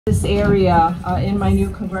this area in my new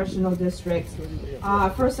congressional district.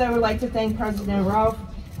 First, I would like to thank President Rauf,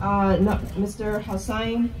 Mr.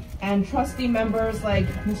 Hussain, and trustee members like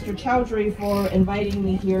Mr. Chowdhury for inviting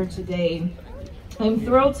me here today. I'm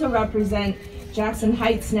thrilled to represent Jackson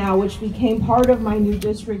Heights now, which became part of my new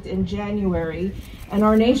district in January, and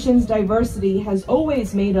our nation's diversity has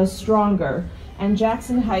always made us stronger, and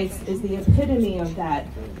Jackson Heights is the epitome of that.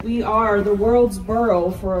 We are the world's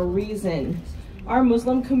borough for a reason. Our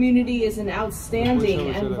Muslim community is an outstanding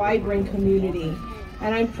and vibrant community,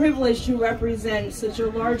 and I'm privileged to represent such a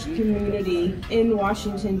large community in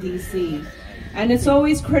Washington, D.C. And it's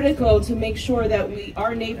always critical to make sure that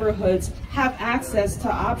our neighborhoods have access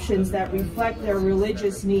to options that reflect their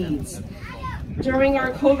religious needs. During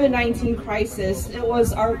our COVID-19 crisis, it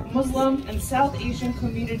was our Muslim and South Asian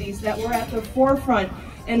communities that were at the forefront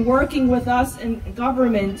in working with us in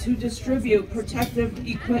government to distribute protective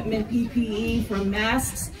equipment, PPE, from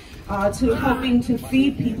masks to helping to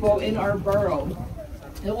feed people in our borough.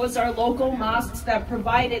 It was our local mosques that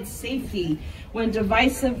provided safety when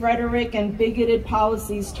divisive rhetoric and bigoted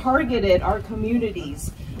policies targeted our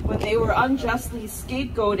communities, when they were unjustly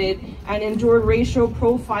scapegoated and endured racial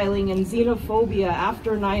profiling and xenophobia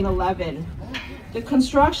after 9/11. The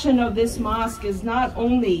construction of this mosque is not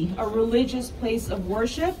only a religious place of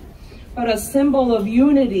worship, but a symbol of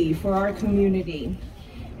unity for our community.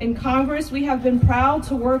 In Congress, we have been proud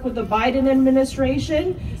to work with the Biden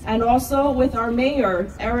administration and also with our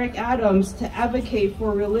mayor, Eric Adams, to advocate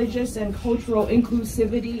for religious and cultural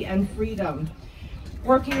inclusivity and freedom.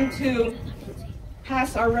 Working to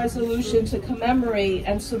pass our resolution to commemorate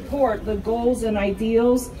and support the goals and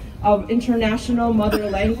ideals of International Mother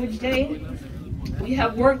Language Day. We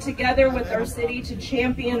have worked together with our city to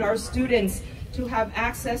champion our students to have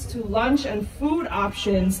access to lunch and food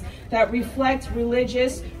options that reflect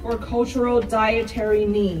religious or cultural dietary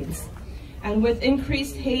needs. And with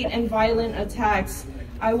increased hate and violent attacks,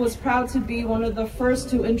 I was proud to be one of the first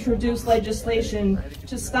to introduce legislation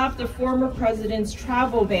to stop the former president's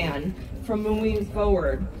travel ban from moving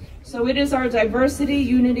forward. So it is our diversity,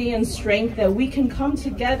 unity, and strength that we can come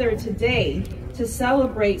together today to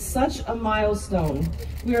celebrate such a milestone.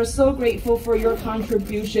 We are so grateful for your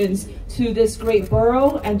contributions to this great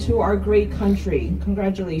borough and to our great country.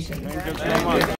 Congratulations.